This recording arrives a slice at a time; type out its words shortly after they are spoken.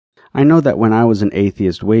I know that when I was an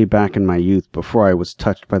atheist way back in my youth before I was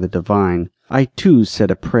touched by the divine, I too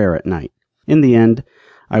said a prayer at night. In the end,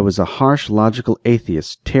 I was a harsh, logical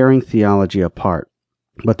atheist tearing theology apart,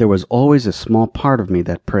 but there was always a small part of me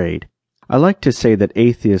that prayed. I like to say that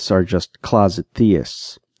atheists are just closet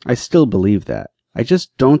theists. I still believe that. I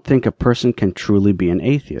just don't think a person can truly be an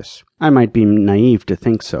atheist. I might be naive to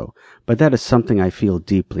think so, but that is something I feel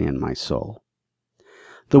deeply in my soul.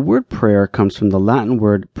 The word prayer comes from the Latin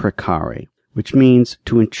word precare, which means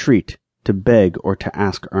to entreat, to beg, or to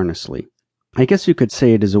ask earnestly. I guess you could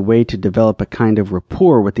say it is a way to develop a kind of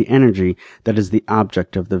rapport with the energy that is the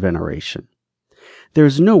object of the veneration. There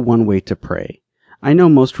is no one way to pray. I know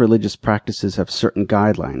most religious practices have certain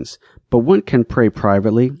guidelines, but one can pray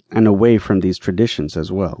privately and away from these traditions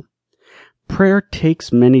as well. Prayer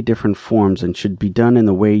takes many different forms and should be done in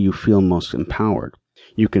the way you feel most empowered.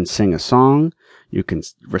 You can sing a song, you can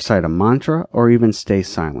recite a mantra, or even stay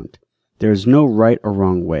silent. There is no right or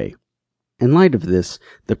wrong way. In light of this,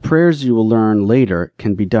 the prayers you will learn later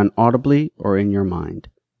can be done audibly or in your mind.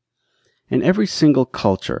 In every single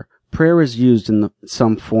culture, prayer is used in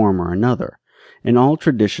some form or another. In all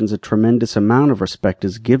traditions, a tremendous amount of respect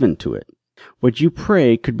is given to it. What you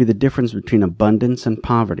pray could be the difference between abundance and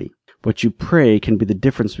poverty. What you pray can be the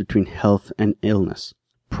difference between health and illness.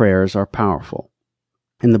 Prayers are powerful.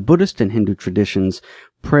 In the Buddhist and Hindu traditions,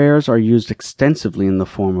 prayers are used extensively in the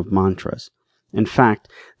form of mantras. In fact,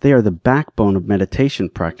 they are the backbone of meditation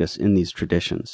practice in these traditions.